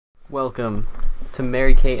Welcome to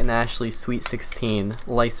Mary Kate and Ashley Sweet 16,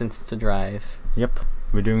 Licensed to Drive. Yep,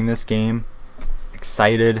 we're doing this game.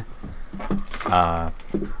 Excited.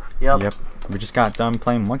 Yep. We just got done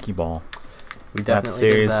playing Monkey Ball. We definitely That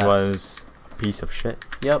series did that. was a piece of shit.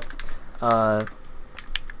 Yep.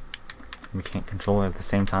 We can't control it at the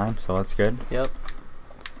same time, so that's good. Yep.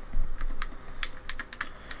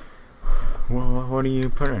 What are you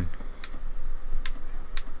putting?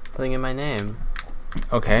 Putting in my name.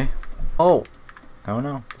 Okay. Oh! I don't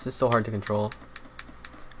know. This is so hard to control.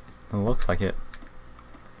 It looks like it.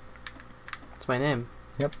 It's my name.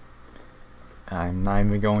 Yep. I'm not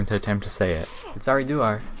even going to attempt to say it. It's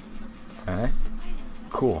Ariduar. Alright.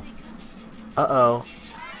 Cool. Uh-oh.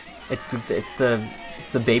 It's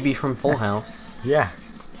the baby from Full House. Yeah.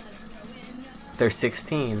 They're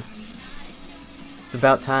 16. It's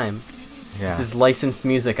about time. Yeah. This is licensed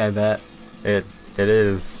music, I bet. It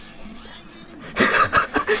is.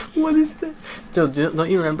 What is this? So, don't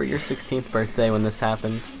you remember your 16th birthday when this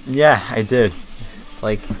happened? Yeah, I did.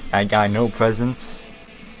 Like, I got no presents.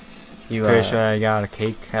 you Pretty sure I got a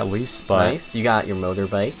cake at least, but nice. You got your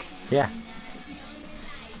motorbike. yeah.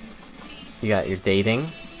 You got your dating,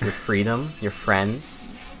 your freedom, your friends.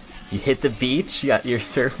 You hit the beach. You got your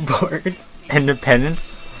surfboard.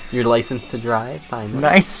 Independence. Your license to drive. Finally.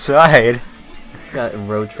 Nice ride. You got a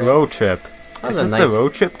road trip. Road trip. That Is was this a a nice-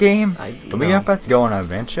 road trip game? I Are we know. about to go on an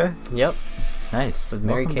adventure? Yep. Nice. With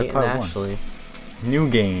Mary Welcome to Kate and part one. Ashley. New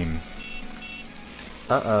game.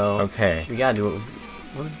 Uh-oh. Okay. We gotta do it.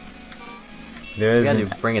 What is... There is gotta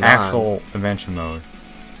an bring it actual adventure mode.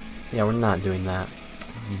 Yeah, we're not doing that.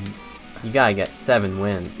 You gotta get 7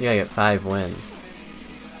 wins. You gotta get 5 wins.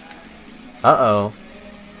 Uh-oh.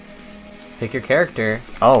 Pick your character.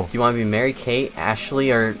 Oh. Do you want to be Mary Kate, Ashley,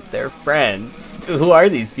 or their friends? Who are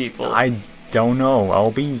these people? I don't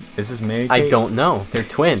know. Is this Mary Kate? I don't know. They're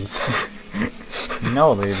twins.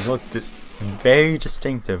 No, they look very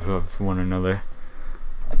distinctive of one another.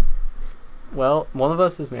 Well, one of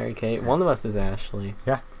us is Mary Kate, one of us is Ashley.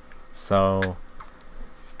 So,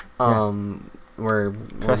 We're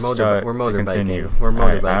press start we're to motorbiking. continue. We're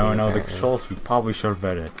motorbiking. I don't know the apparently. controls. We probably should have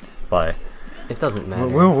read it, but It doesn't matter.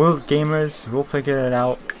 we're gamers. We'll figure it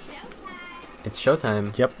out. It's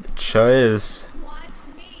showtime. Yep, it sure is.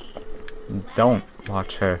 Don't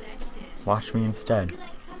watch her. Watch me instead.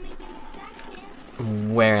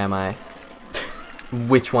 Where am I?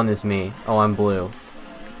 Which one is me? Oh, I'm blue.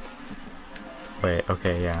 Wait,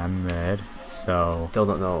 okay, yeah, I'm red. So, Still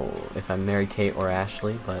don't know if I'm Mary Kate or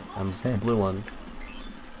Ashley, but I'm Same. the blue one.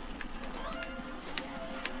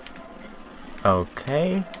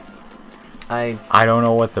 okay. I I don't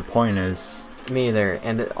know what the point is. Me either.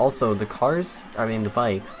 And also the cars, the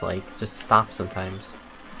bikes, like, just stop sometimes.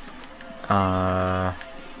 I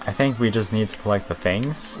think we just need to collect the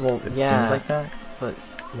things. Well, it yeah. seems like that. But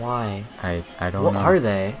why? I don't What know. are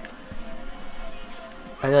they?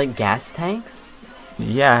 Are they like gas tanks?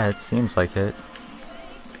 Yeah, it seems like it.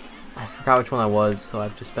 I forgot which one I was, so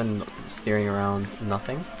I've just been steering around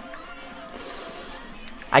nothing.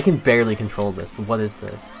 I can barely control this. What is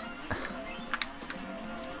this?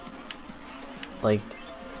 Like,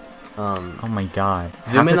 Oh my god.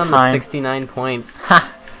 zoom Half in the on time, the 69 points.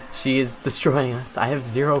 Ha! She is destroying us. I have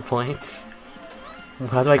 0 points.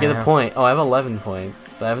 How do I get I a have- point? Oh, I have 11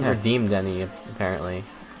 points, but I haven't Yeah. redeemed any, apparently.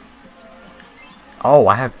 Oh,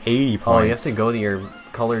 I have 80 points. Oh, you have to go to your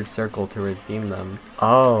colored circle to redeem them.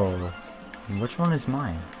 Oh. Which one is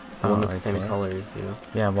mine? The one Oh, with the same okay. color as you.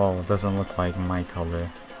 Yeah, well, it doesn't look like my color.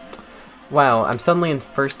 Wow, I'm suddenly in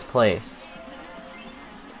first place.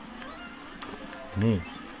 Me.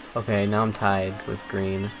 Okay, now I'm tied with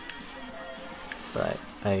green. But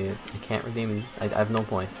I can't redeem. I have no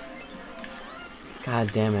points.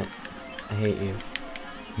 God damn it. I hate you.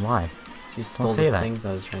 Why? You stole say the that. things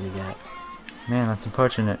I was trying to get. Man, that's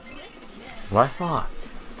unfortunate. What? Fuck.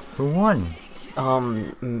 Who won?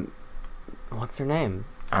 What's her name?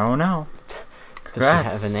 I don't know. Does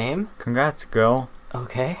Congrats. she have a name? Congrats, girl.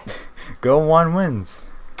 Okay. Girl 1 wins.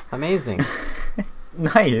 Amazing.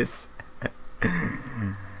 Nice.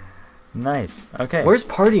 Nice. Okay. Where's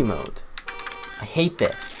party mode? I hate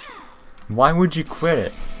this. Why would you quit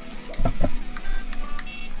it?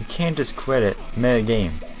 You can't just quit it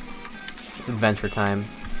mid-game. It's adventure time.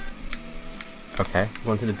 Okay.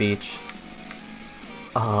 Going to the beach.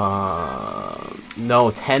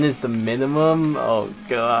 No, 10 is the minimum? Oh,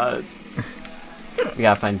 God. We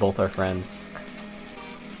gotta find both our friends.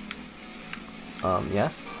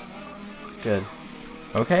 Yes? Good.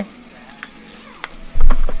 Okay.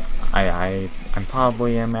 I'm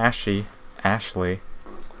probably Ashley.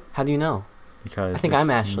 How do you know? Because I think I'm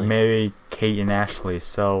this Ashley. Mary Kate Kate and Ashley.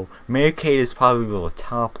 So Mary Kate is probably the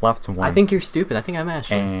top left one. I think you're stupid. I think I'm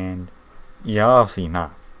Ashley. And you're obviously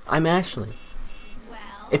not. I'm Ashley.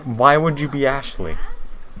 Why would you be Ashley?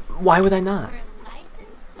 Why would I not?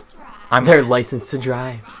 They're licensed to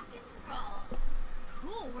drive.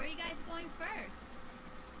 Cool. Where are you guys going first?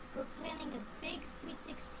 We're planning a big Sweet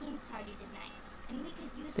 16 party tonight, and we could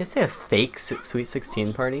use. Did they say a fake Sweet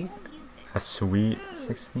 16 party? A Sweet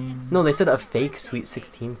 16? No, they said a fake Sweet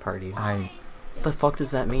 16 party. What the fuck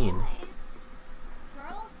does that mean?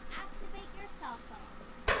 Girls, activate your cell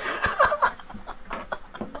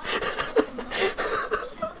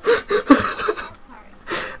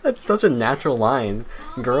phones. That's such a natural line.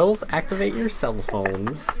 Girls, activate your cell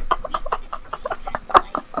phones.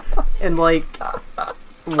 And like,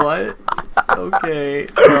 what? Okay.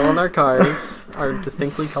 We're on our cars. Our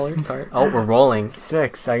distinctly colored cars. Oh, we're rolling.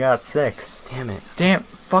 6. I got 6. Damn it. Damn,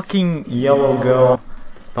 fucking yellow girl.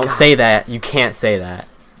 Don't say that. You can't say that.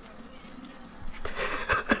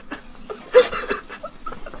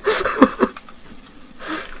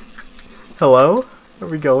 Hello? Are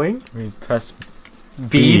we going? We press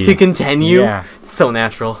B to continue? Yeah. So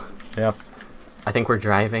natural. Yep. I think we're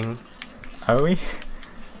driving. Are we?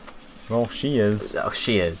 Well, she is. Oh,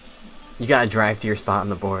 she is. You gotta drive to your spot on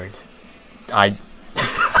the board. I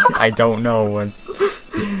don't know what.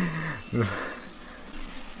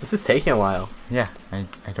 This is taking a while. Yeah, I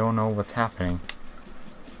don't know what's happening.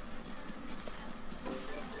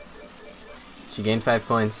 She gained 5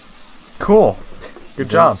 coins. Cool. Good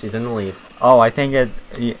job. She's in the lead. Oh, I think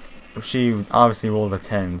she obviously rolled a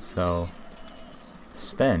 10, so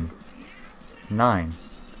spin. 9.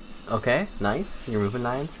 Okay, nice. You're moving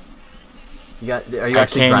 9. Are you actually I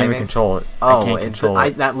can't driving? even control it. Oh, I can't control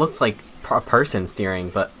it. that looked like a person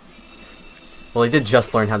steering, but well, they did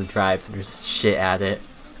just learn how to drive, so they're just shit at it.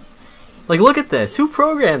 Like, look at this. Who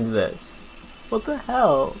programmed this? What the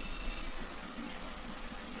hell?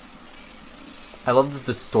 I love the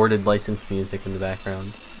distorted licensed music in the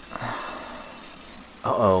background.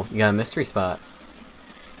 Uh-oh, you got a mystery spot.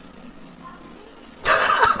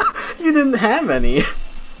 You didn't have any.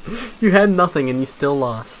 You had nothing and you still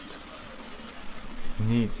lost.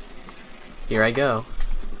 Neat. Here I go.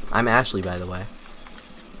 I'm Ashley, by the way.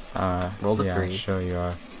 Roll a 3. Sure you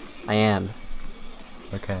are. I am.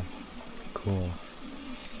 Okay. Cool.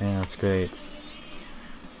 Yeah, that's great.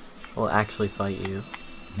 We'll actually fight you.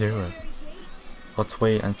 Do it. Let's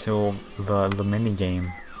wait until the mini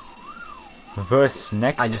game. Reverse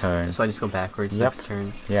next turn. So I just go backwards next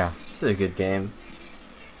turn. Yeah. This is a good game.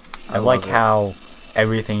 I like how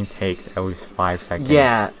everything takes at least 5 seconds.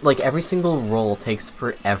 Yeah, like every single roll takes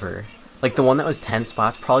forever. Like the one that was 10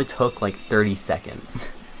 spots probably took like 30 seconds.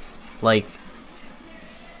 Like,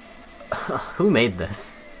 who made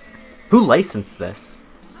this? Who licensed this?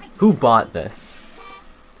 Who bought this?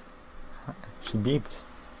 She beeped.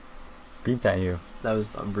 Beeped at you. That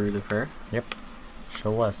was rude of her. Yep.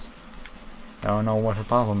 Sure was. I don't know what her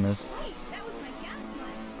problem is.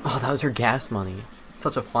 Oh, that was her gas money.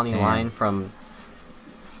 Such a funny Damn. line from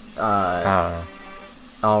oh,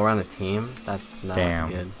 we're on a team? That's not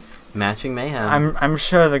good. Matching mayhem. I'm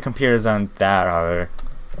sure the computers aren't that hard.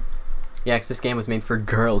 Yeah, 'cause this game was made for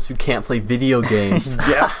girls who can't play video games.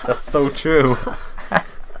 Yeah, that's so true.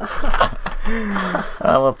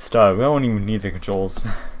 Let's start. We don't even need the controls.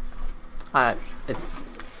 It's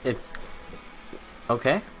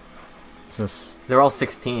okay. It's just, They're all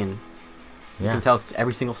 16. You yeah. can tell 'cause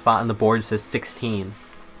every single spot on the board says 16.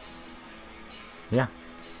 Yeah.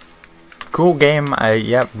 Cool game.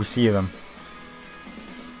 Yep, we see them.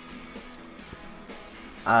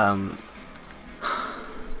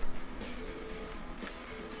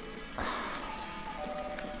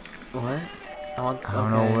 What? I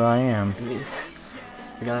don't know where I am.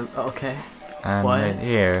 You're gonna. Okay. I'm What? right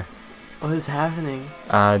here. What is happening?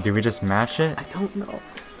 Do we just match it? I don't know.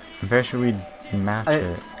 I'm very sure we match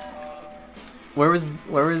it. Where was?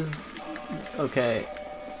 Okay.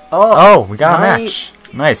 Oh, we got a match.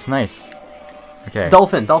 Nice, nice. Okay.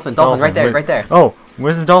 Dolphin, right there, right there. Oh,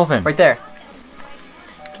 where's the dolphin? Right there.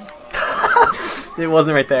 It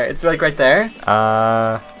wasn't right there. It's like right there.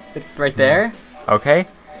 It's right there. Okay.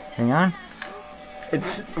 Hang on.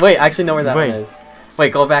 Wait, I actually know where that one is.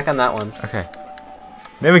 Wait, go back on that one. Okay.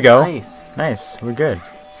 There we go. Nice. Nice. We're good.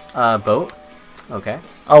 Boat. Okay.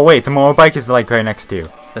 Oh wait, the motorbike is like right next to you.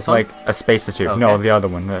 This one? Like a space or two. Okay. No, the other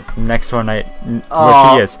one. The next one where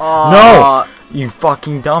she is. Oh. No! You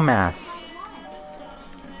fucking dumbass.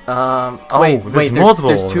 Wait, multiple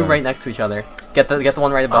there's two of them. right next to each other. Get the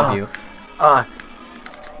one right above you.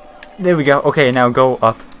 There we go. Okay, now go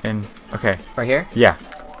up and okay. Right here? Yeah.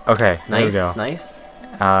 Okay. There we Nice, go. nice.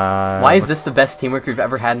 Why is this the best teamwork we've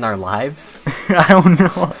ever had in our lives? I don't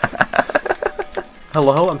know.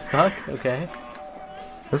 Hello, I'm stuck. Okay.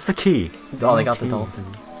 What's the key? Oh, they got the Key.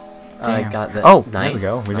 dolphins. I Damn. got the. Oh, nice. there we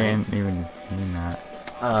go. We nice. didn't even mean that.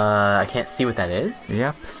 I can't see what that is.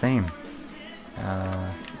 Yep, same.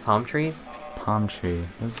 Palm tree. Palm tree.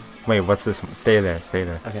 Wait, what's this one? Stay there, stay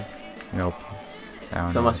there. Okay. Nope. I don't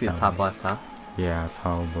So it know must be what the that top was. left, huh? Yeah,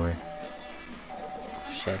 probably.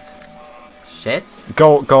 Shit. Shit.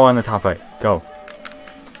 Go on the top right. Go.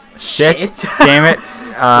 Shit. Shit. Damn it.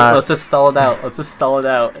 Let's just stall it out. Let's just stall it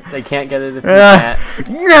out. They can't get it if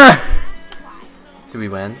we can't. Do we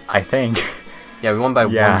win? I think. Yeah, we won by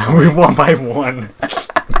Yeah, one. we won by 1.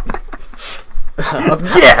 Up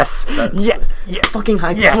top. Yes. Yeah. Yeah. Fucking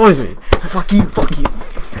high Yes. poison. Fuck you. Fuck you.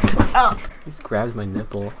 Ow. He just grabs my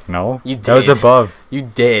nipple. No. You That was did. above. You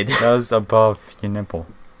did. That was above your nipple.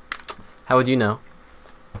 How would you know?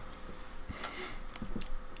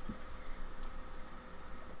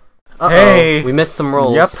 Uh-oh. Hey. We missed some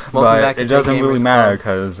rolls. Yep. Welcome But back to it doesn't really FakeGamersClub. matter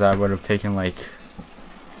because that would have taken like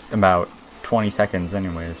about 20 seconds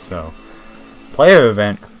anyways. So, player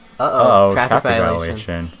event. Uh-oh. Uh-oh, Traffic traffic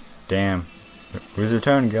violation. violation. Damn. Who's your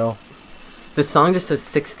turn, Gil? This song just says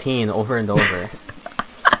 16 over and over.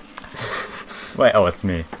 Wait, oh, it's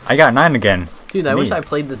me. I got 9 again. Dude, I wish Me. I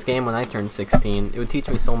played this game when I turned 16. It would teach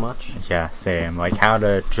me so much. Yeah, same. Like how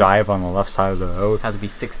to drive on the left side of the road. How to be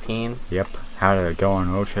 16. Yep. How to go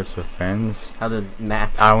on road trips with friends. How to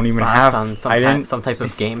match I don't even spots have- on some, I didn't- some type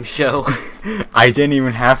of game show. I didn't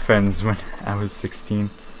even have friends when I was 16.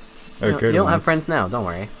 You don't have friends now, don't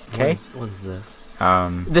worry. 'Kay. What is this?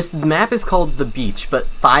 This This map is called The Beach, but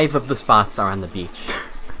 5 of the spots are on the beach.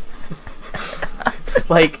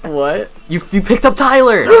 Like, what? You picked up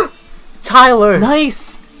Tyler! Tyler!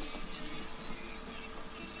 Nice!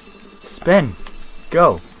 Spin.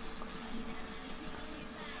 Go.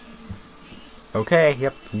 Okay,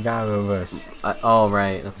 yep, you got reverse. Oh,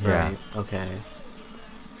 right, that's Yeah. right. Okay.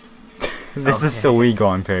 This is illegal,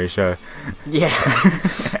 I'm pretty sure. Yeah.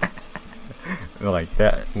 Like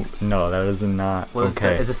that. No, that is not What is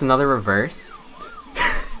okay. that? Is this another reverse?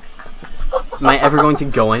 Am I ever going to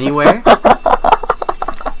go anywhere?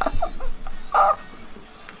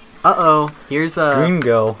 Uh-oh. Here's, Green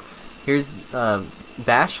go. here's,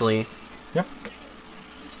 Bashley. Yep.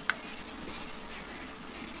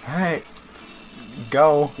 Alright.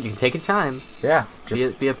 Go. You can take your time. Yeah.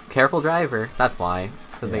 Be a careful driver. That's why.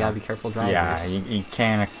 Because they Yeah. gotta be careful drivers. Yeah, you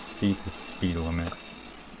can't exceed the speed limit.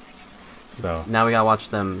 So. Now we gotta watch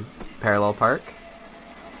them parallel park.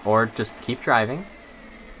 Or just keep driving.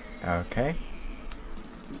 Okay.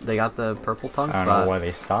 They got the purple tongue I don't spot. know why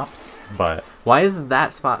they stopped, but Why is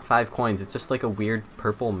that spot 5 coins? It's just like a weird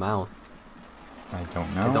purple mouth. I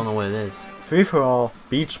don't know. I don't know what it is. Free for all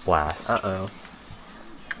beach blast. Uh-oh.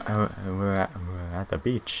 We're at the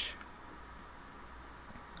beach.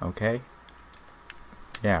 Okay.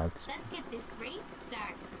 Yeah, it's Let's get this race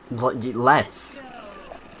started. Let's.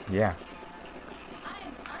 yeah.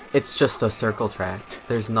 It's just a circle track.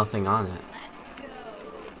 There's nothing on it.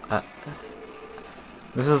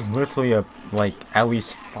 This is literally like at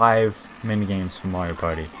least 5 minigames from Mario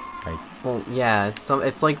Party. Like Well, yeah,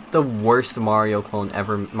 it's like the worst Mario clone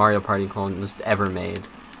ever, Mario Party clone just ever made.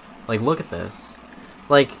 Like, look at this.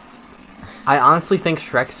 Like, I honestly think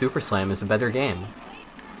Shrek Super Slam is a better game.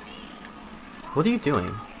 What are you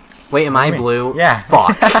doing? Wait, am I mean? blue? Yeah.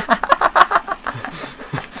 Fuck.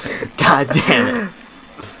 God damn it.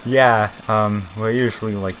 yeah, we're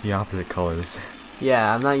usually like the opposite colors.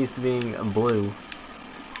 Yeah, I'm not used to being blue.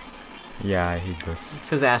 Yeah, I hate this. It's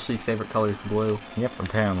because Ashley's favorite color is blue. Yep,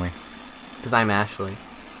 apparently. Because I'm Ashley.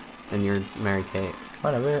 And you're Mary Kate.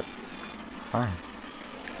 Whatever. Fine.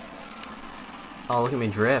 Oh, look at me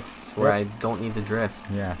drift. Where Yep. I don't need to drift.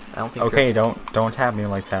 Yeah. I don't think Okay, don't tap me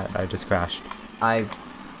like that. I just crashed.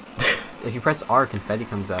 If you press R, confetti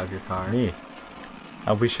comes out of your car. Me.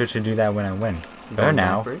 I'll be sure to do that when I win. Better Going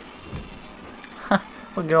now. backwards.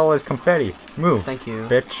 Look at all this confetti. Move. Thank you.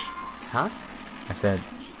 Bitch. Huh? I said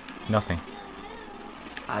nothing.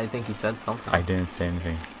 I think you said something. I didn't say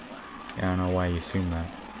anything. I don't know why you assumed that.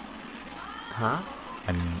 Huh?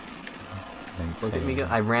 I didn't Look say at me go.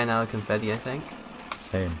 anything. I ran out of confetti, I think.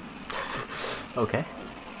 Same. Okay.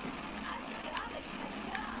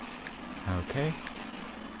 Okay.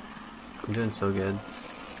 I'm doing so good.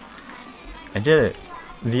 I did it.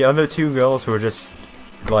 The other 2 girls were just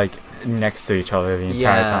like next to each other the entire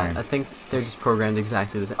Yeah, time. I think they're just programmed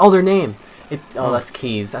exactly the same. Oh, their name! Oh, Oh. that's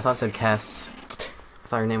Keys. I thought it said Kess. I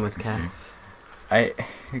thought her name was Kess.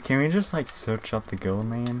 Can we just like search up the girl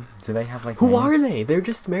name? Do they have like Who names? are they? They're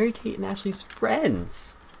just Mary Kate and Ashley's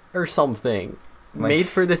friends. Or something. made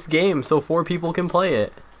for this game so 4 people can play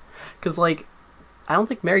it. Cause like, I don't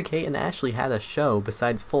think Mary-Kate and Ashley had a show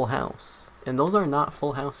besides Full House, and those are not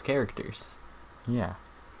Full House characters. Yeah.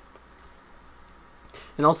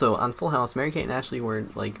 And also on Full House, Mary-Kate and Ashley were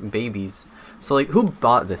like babies. So like, who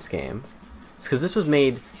bought this game? Because this was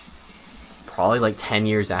made probably like 10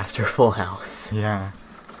 years after Full House. Yeah.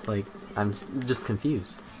 Like, I'm just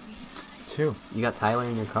confused. 2. You got Tyler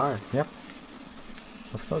in your car. Yep.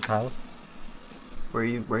 Let's go, Tyler. Where are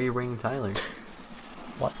you bringing Tyler?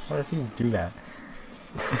 What? Why does he do that?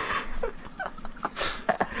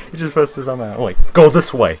 He just presses on that. Wait, go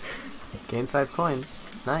this way. Gain 5 coins.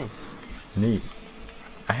 Nice. Neat.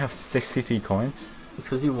 I have 63 coins. It's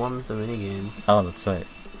because you won the minigame. Oh, that's right.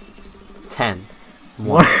 10.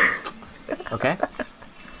 1. Okay?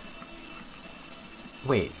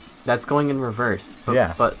 Wait, that's going in reverse. But,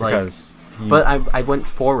 Yeah, but like, because but I went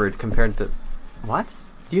forward compared to. What?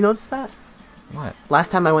 Do you notice that? What?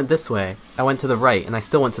 Last time I went this way, I went to the right, and I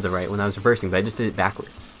still went to the right when I was reversing, but I just did it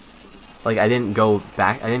backwards. Like, I didn't go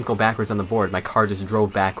back. I didn't go backwards on the board. My car just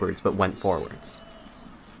drove backwards, but went forwards.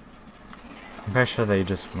 I'm pretty sure they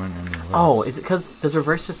just went in reverse. Oh, is it because does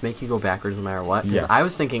reverse just make you go backwards no matter what? 'Cause Yes. I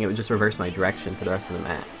was thinking it would just reverse my direction for the rest of the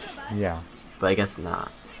match, Yeah. but I guess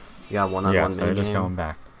not. You got one-on-one Yeah, so you're just minigame. going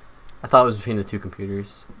back. I thought it was between the 2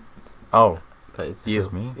 computers, Oh, but it's this you.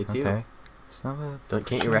 is me? It's okay. you. It's not a...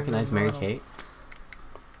 Can't you recognize Mary-Kate?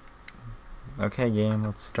 Okay, game,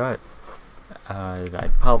 let's start. I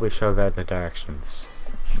probably should have read the directions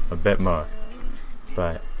a bit more,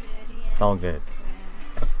 but it's all good.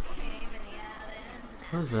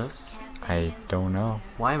 What is this? I don't know.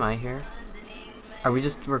 Why am I here? Are we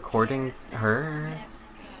just recording her?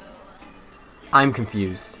 I'm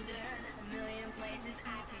confused.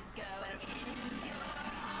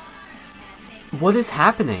 What is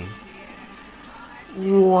happening?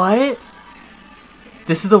 What?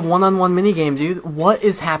 This is a one-on-one minigame, dude. What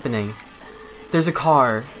is happening? There's a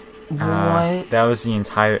car. What? That was the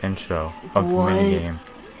entire intro of What? the minigame.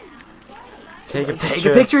 Take a picture.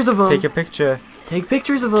 Take pictures of them. Take a picture. Take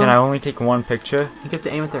pictures of them. Can I only take one picture? You have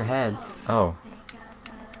to aim at their head. Oh.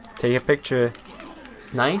 Take a picture.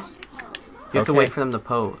 Nice. You have to Okay. wait for them to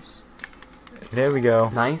pose. There we go.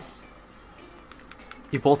 Nice.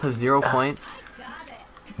 You both have 0 points.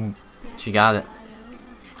 Mm. She got it.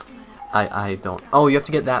 I don't. Oh, you have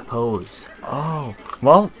to get that pose. Oh.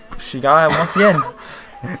 Well, she got it once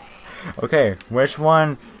again. Okay, which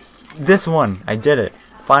one? This one. I did it.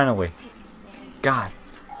 Finally. God.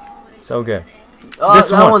 So good. Oh, This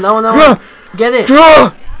that one. That one. Gah! Get it.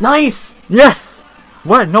 Gah! Nice. Yes!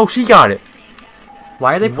 What? No, she got it.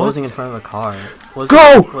 Why are they posing in What? front of a car? What is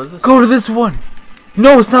Go! this? What is this? Go to this one!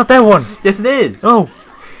 No, it's not that one! Yes, it is. Oh!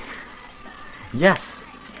 Yes!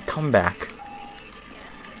 Come back.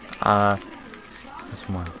 This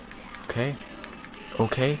one. Okay.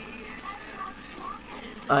 Okay.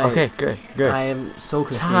 Okay, good, good. I am so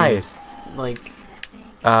confused. Tied. Like,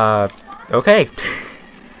 Okay.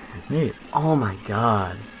 Neat. oh my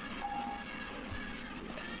god.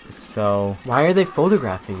 So, Why are they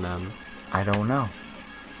photographing them? I don't know.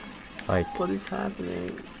 Like, What is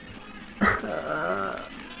happening?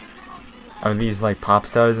 are these like pop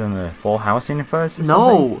stars in the Full House universe or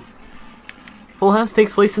something? No. Full House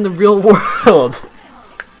takes place in the real world.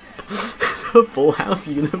 The Full House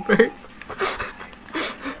universe.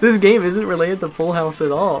 This game isn't related to Full House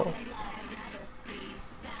at all.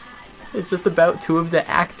 It's just about 2 of the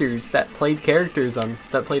actors that played a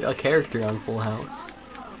character on Full House.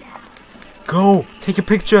 Go! Take a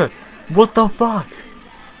picture! What the fuck?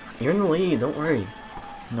 You're in the lead, don't worry.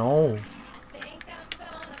 No.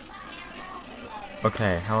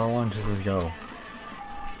 Okay, how long does this go?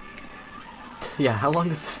 Yeah, how long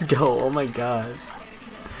does this go? Oh my god.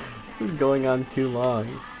 This is going on too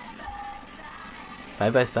long.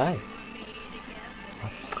 Side by side.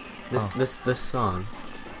 What? This song.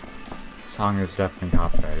 Song is definitely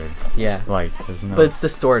copyrighted. Yeah. Like, there's no... But it's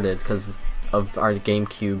distorted because of our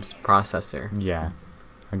Gamecube's processor. Yeah.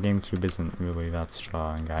 Our GameCube isn't really that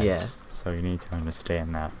strong, guys. Yeah. So you need to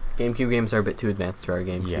understand that. Gamecube games are a bit too advanced for our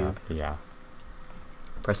Gamecube. Yeah, yeah.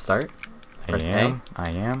 Press start. Press I am.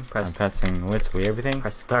 I'm Press- pressing literally everything.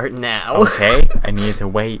 Press start now. Okay, I need to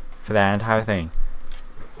wait for that entire thing.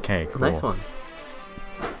 Okay, cool. Nice one.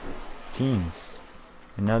 Teams.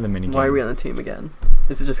 Another minigame. Why are we on a team again?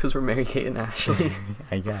 Is it just because we're Mary-Kate and Ashley?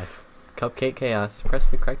 I guess. Cupcake Chaos.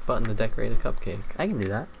 Press the correct button to decorate a cupcake. I can do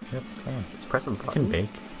that. Yep, same. Just press a I can button. bake.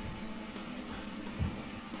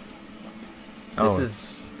 This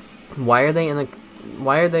is. Why are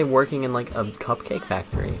they working in like a cupcake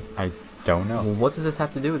factory? I don't know. Well, what does this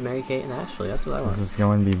have to do with Mary Kate and Ashley? That's what I want. This is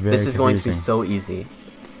going to be very This is going to be confusing. so easy.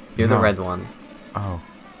 You're the No. red one. Oh.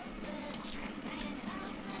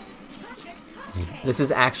 This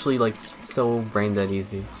is actually like so brain dead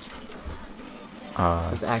easy. Uh,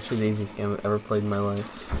 It's actually the easiest game I've ever played in my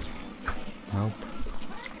life. nope.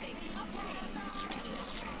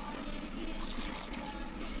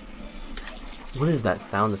 What is that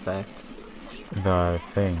sound effect? The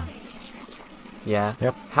thing. Yeah.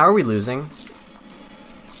 Yep. How are we losing?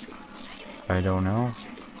 I don't know.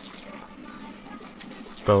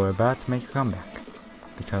 But we're about to make a comeback.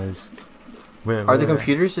 Because Are the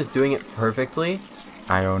computers just doing it perfectly?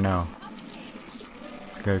 I don't know.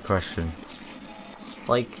 It's a good question.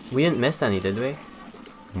 Like, we didn't miss any, did we?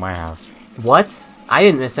 Might have. What? I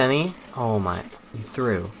didn't miss any. Oh my. You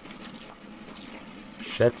threw.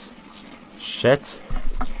 Shit. Shit.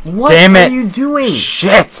 What Damn are it. you doing?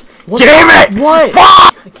 Shit! What Damn it! What?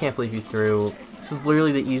 Fuck! I can't believe you threw. This was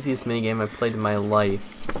literally the easiest minigame I've played in my life.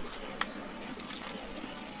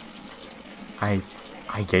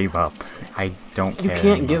 I gave up. I don't You care. can't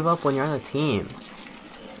anymore. give up when you're on a team.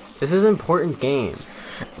 This is an important game.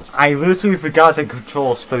 I literally forgot the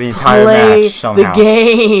controls for the entire Play match somehow. the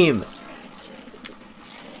game!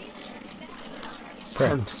 Okay.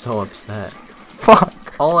 I'm so upset. Fuck.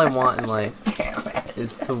 All I want in life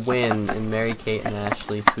is to win in Mary Kate and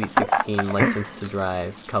Ashley Sweet 16 License to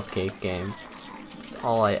Drive cupcake game. It's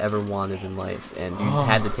all I ever wanted in life, and you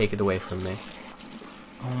had to take it away from me.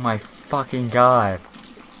 Oh my fucking god.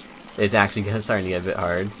 It's actually starting to get a bit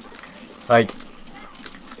hard. Like,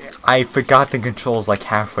 I forgot the controls like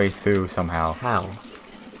halfway through somehow. How?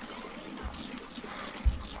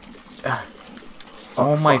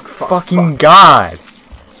 Oh my fuck, fucking god.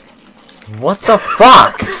 What the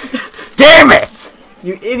fuck? Damn it!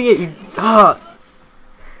 You idiot! You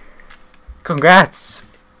Congrats,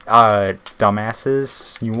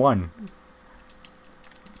 dumbasses. You won.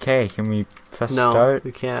 Okay, can we press No, start?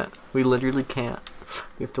 we can't. We literally can't.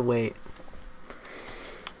 We have to wait.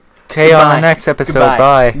 Okay, on Goodbye. the next episode,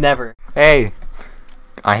 Goodbye. bye. Never. Hey,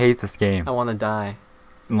 I hate this game. I want to die.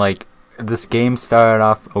 Like, this game started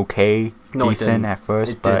off okay, No, it decent didn't. at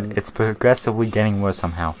first, It but didn't. it's progressively getting worse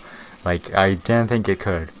somehow. Like, I didn't think it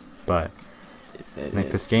could, but like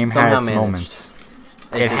this game had its moments.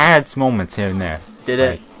 It had its moments here and there. Did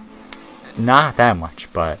it? Not that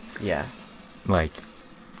much, but Yeah. like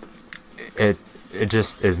it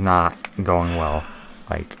just is not going well.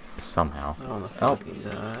 Like somehow. I want to Oh. fucking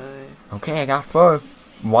die. Okay, I got fur.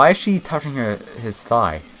 Why is she touching his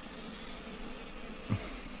thigh?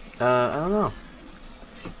 I don't know.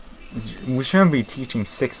 We shouldn't be teaching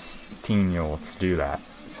 16-year-olds to do that.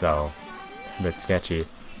 So it's a bit sketchy.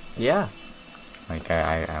 Yeah. Like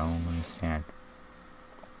I don't understand.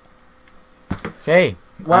 Okay.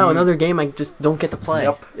 Wow, another game I just don't get to play.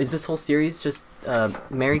 Yep. Is this whole series just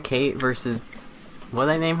Mary Kate versus what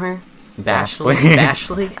did I name her? Ashley.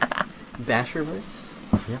 Bashley? Basherverse?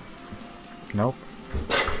 Nope.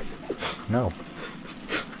 No.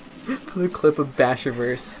 Put a clip of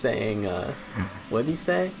Basherverse saying what did he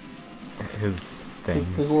say? His His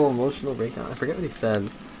things. little emotional breakdown. I forget what he said.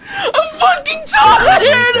 I'm fucking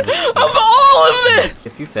tired of all of this!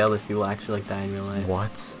 If you fail this, you will actually like die in real life.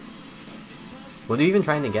 What? What are you even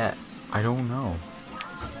trying to get? I don't know.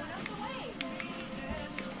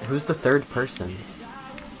 Who's the third person?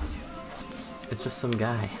 It's just some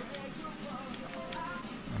guy.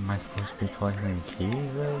 Am I supposed to be collecting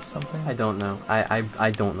keys or something? I don't know. I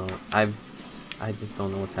don't know. I just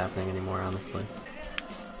don't know what's happening anymore, honestly.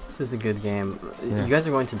 This is a good game. Yeah. You guys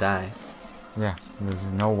are going to die. Yeah, there's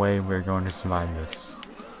no way we're going to survive this.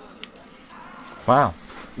 Wow.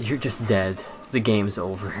 You're just dead. The game's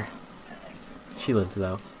over. She lived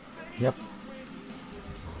though. Yep.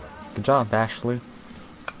 Good job, Ashley.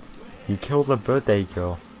 You killed a birthday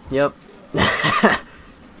girl. Yep.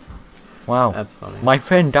 Wow. That's funny. My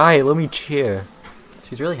friend died. Let me cheer.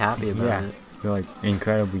 She's really happy about Yeah. it. You're like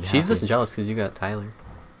incredibly happy. She's just jealous because you got Tyler.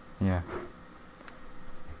 Yeah.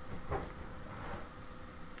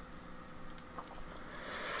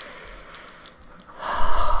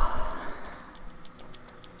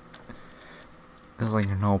 There's like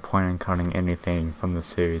no point in cutting anything from the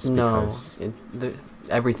series No, because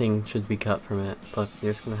everything should be cut from it, but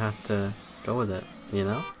you're just gonna have to go with it, you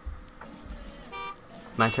know?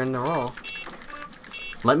 My turn to roll.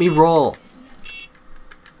 Let me roll!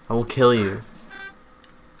 I will kill you.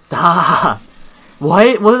 Stop!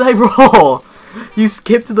 What? What did I roll? You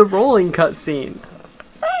skipped the rolling cutscene.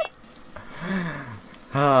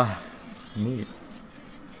 Neat.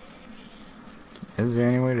 Is there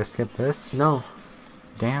any way to skip this? No.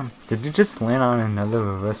 Damn. Did you just land on another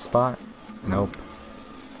reverse spot? Nope.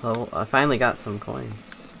 Oh, I finally got some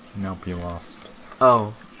coins. Nope, you lost.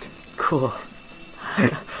 Oh, cool.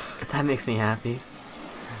 That makes me happy.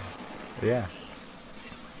 Yeah.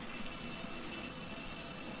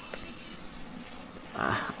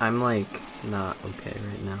 I'm like not okay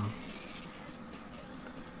right now.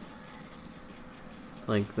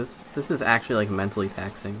 Like this is actually like mentally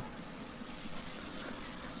taxing.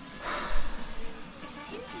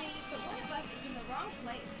 Excuse me, but one of us is in the wrong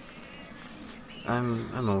place.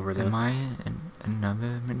 I'm over this. Am I in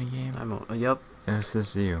another minigame? Yep. Or is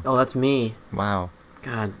this you? Oh, that's me. Wow.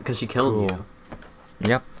 God, because she killed Cool. you.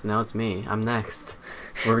 Yep. So now it's me. I'm next.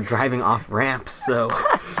 We're driving off ramps, so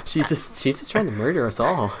she's just trying to murder us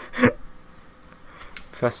all.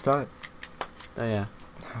 Press start. Oh yeah.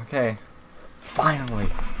 Okay. Finally.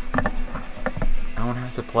 I don't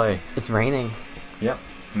have to play. It's raining. Yep.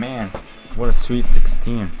 Man, what a sweet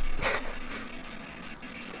 16.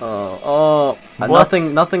 Oh. What?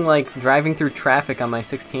 Nothing like driving through traffic on my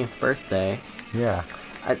 16th birthday. Yeah.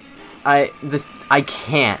 I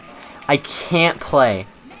can't play.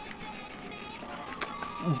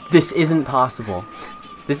 This isn't possible.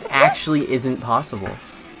 This actually isn't possible.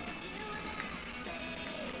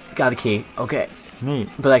 Got a key. Okay. Neat.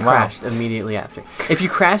 But I Wow. crashed immediately after. If you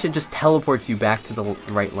crash, it just teleports you back to the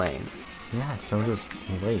right lane. Yeah, so just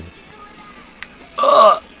wait.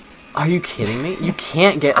 Are you kidding me? You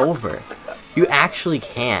can't get over. You actually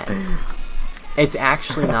can't. It's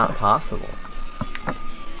actually not possible.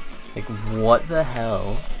 Like, what the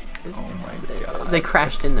hell? Oh my god. They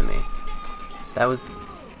crashed into me. That was...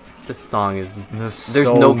 This song is... There's so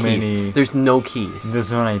so keys. many. There's no keys.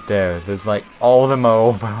 There's one right there. There's like all of them are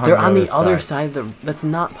over on They're on the other other side of the... That's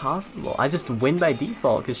not possible. I just win by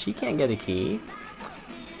default because she can't get a key.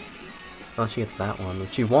 Well, she gets that one,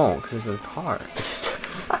 but she won't because there's a car.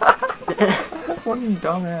 What a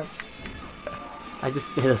dumbass. I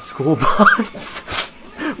just hit a school bus.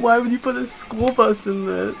 Why would you put a school bus in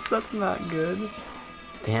this? That's not good.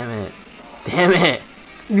 Damn it. Damn it.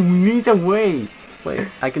 We need to wait. Wait,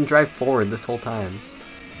 I can drive forward this whole time.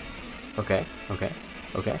 Okay.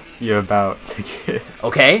 You're about to get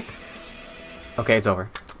Okay, it's over.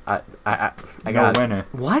 I no got winner.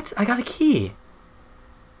 What? I got a key.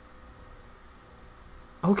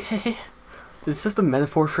 Okay. Is this the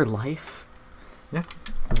metaphor for life? Yeah.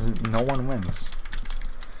 No one wins.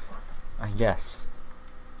 I guess.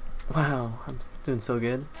 Wow, I'm doing so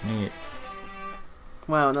good. Neat.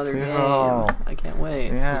 Wow, another Cool. game. I can't wait.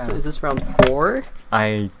 Yeah. Is this round 4?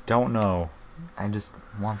 I don't know. I just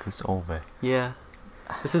want this over. Yeah.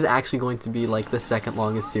 This is actually going to be like the second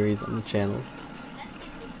longest series on the channel.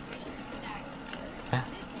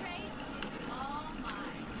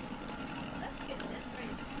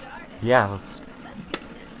 Yeah, let's.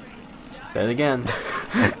 She said it again.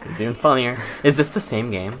 It's even funnier. Is this the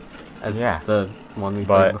same game as Yeah. the one we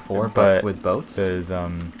But- played before, but but with boats? There's a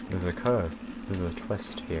curve. There's a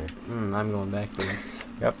twist here. I'm going backwards.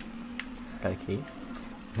 Yep. Got a key.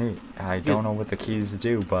 Neat. I Yes. don't know what the keys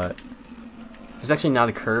do, but There's actually not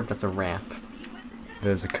a curve, that's a ramp.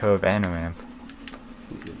 there's a curve and a ramp.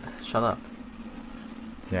 Shut up.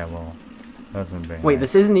 Yeah, well, that's not very Wait, nice.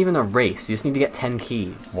 this isn't even a race. You just need to get 10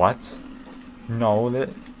 keys. What? No,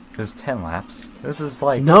 there's 10 laps. This is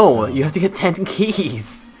like... No, you have to get 10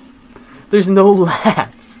 keys. There's no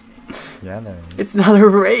laps. Yeah, there is. It's not a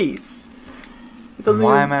race. It doesn't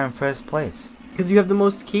Why even... am I in first place? Because you have the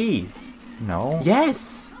most keys. No.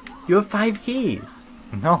 Yes. You have 5 keys.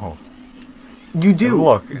 No. You do.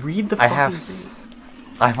 Look, Read the I fucking have... thing.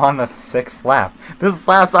 I'm on the 6th lap. This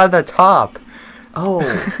lap's on the top. Oh,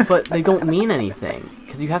 but they don't mean anything.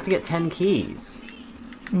 Because you have to get 10 keys.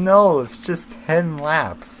 No, it's just 10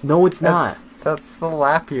 laps. No, it's not. That's the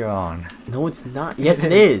lap you're on. No, it's not. Yes,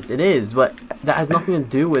 it is. It is. But that has nothing to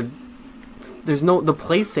do with... There's no... The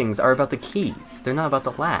placings are about the keys. They're not about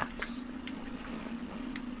the laps.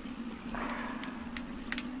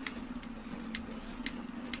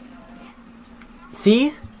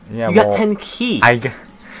 See? Yeah, You got well, 10 keys.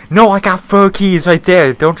 No, I got 4 keys right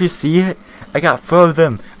there. Don't you see it? I got 4 of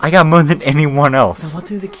them. I got more than anyone Now, else. what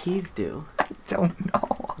do the keys do? I don't know.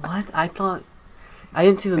 What? I thought... I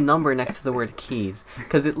didn't see the number next to the word keys.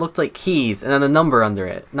 Because it looked like keys, and then a number under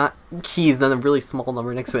it. Not keys, then a really small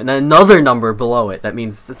number next to it, and then another number below it. That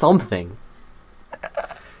means something.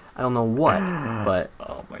 I don't know what, but...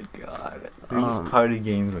 Oh my god. These party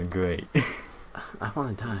games are great. I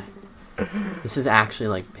want to die. This is actually,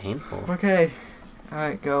 like, painful. Okay.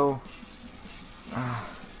 Alright, go.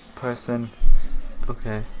 Person.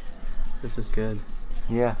 Okay. This is good.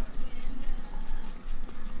 Yeah.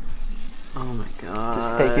 Oh my god.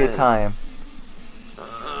 Just take your time.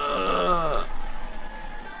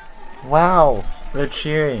 Wow, they're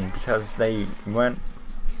cheering because they went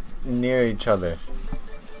near each other.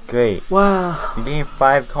 Great. Wow. You gained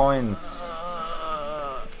 5 coins.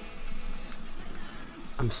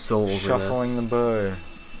 I'm so over Shuffling the this. bird.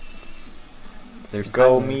 There's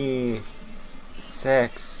Go time. me.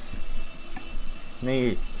 6.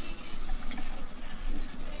 Neat.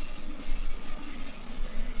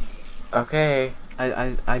 Okay.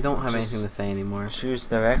 I don't have anything Just to say anymore. choose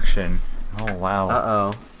direction. Oh wow.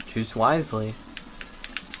 Uh-oh. Choose wisely.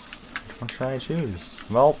 What should I choose?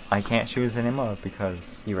 Well, I can't choose anymore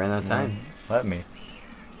because You ran out of time. let me.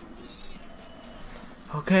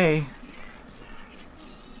 Okay.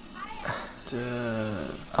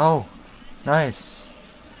 Oh, nice.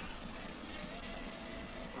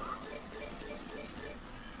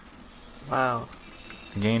 Wow.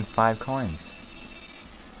 I gained 5 coins.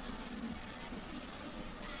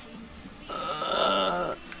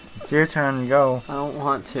 It's your turn. Go. I don't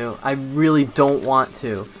want to. I really don't want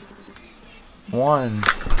to. 1.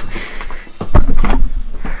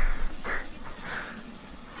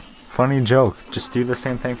 Funny joke. Just do the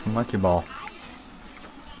same thing for Monkey Ball.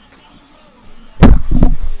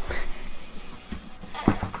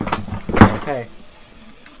 Okay.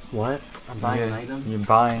 What? I'm buying an item? You're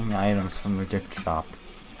buying items from the gift shop.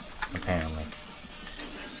 Apparently.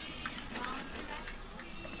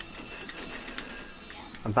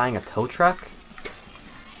 I'm buying a tow truck?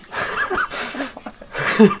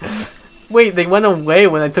 Wait, they went away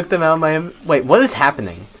when I took them out of my... Wait, what is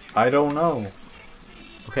happening? I don't know.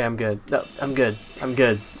 Okay, I'm good. No, I'm good. I'm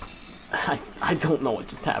good. I don't know what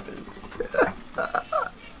just happened.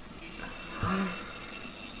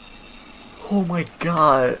 Oh my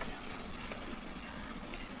god.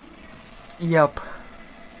 Yep.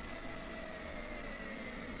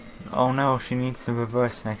 Oh no, she needs to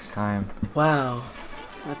reverse next time. Wow.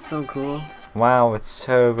 That's so cool. Wow, it's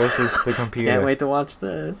her versus the computer. Can't wait to watch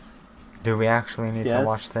this. Do we actually need to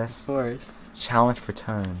watch Of this? course. Challenge for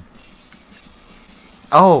turn.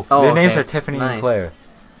 Oh, Oh, their names okay. are Tiffany Nice. and Claire.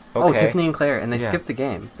 Oh, Okay. Tiffany and Claire, and they Yeah. skipped the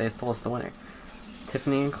game. They just told us the winner.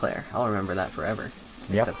 Tiffany and Claire. I'll remember that forever.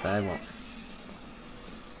 Yep. Except that I won't.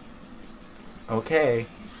 Okay.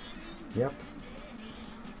 Yep.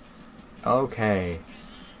 Okay.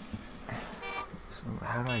 So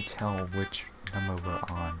how do I tell which number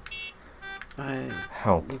we're on? I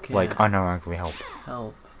Help. You Like can't. unironically help.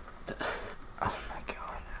 help. Oh my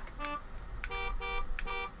god.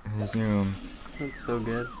 Resume. That's so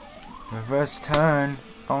good. Reverse turn.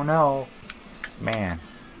 Oh no. Man.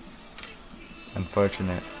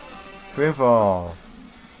 Unfortunate. Frivol.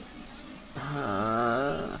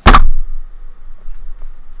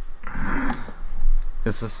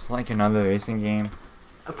 Is this like another racing game?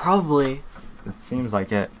 Probably. It seems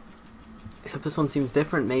like it. Except this one seems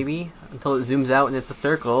different, maybe. Until it zooms out and it's a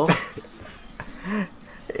circle.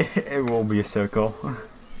 It will be a circle.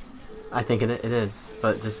 I think it is,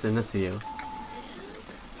 but just in this view.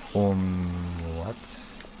 What?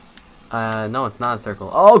 No, it's not a circle.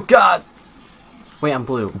 Oh, God! Wait, I'm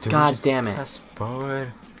blue. Do we God just damn it. Press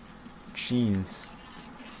forward. Jeez.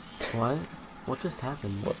 What? What just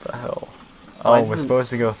happened? What the hell? Why Oh, we're doesn't- supposed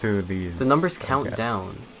to go through these. The numbers I count guess.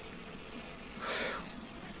 down.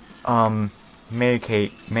 Mary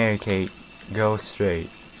Kate, go straight.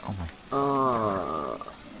 Oh my.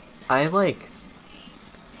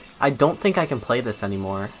 I don't think I can play this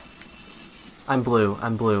anymore. I'm blue.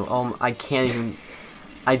 I can't even.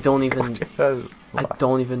 I don't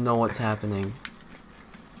even know what's happening.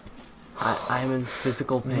 I'm in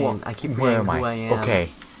physical pain. I keep Where forgetting am who I am. Okay.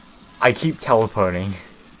 I keep teleporting.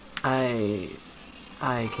 I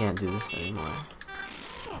can't do this anymore.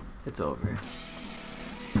 It's over.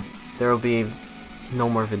 There will be no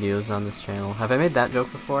more videos on this channel. Have I made that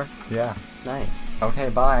joke before? Yeah. Nice. Okay,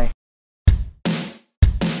 bye.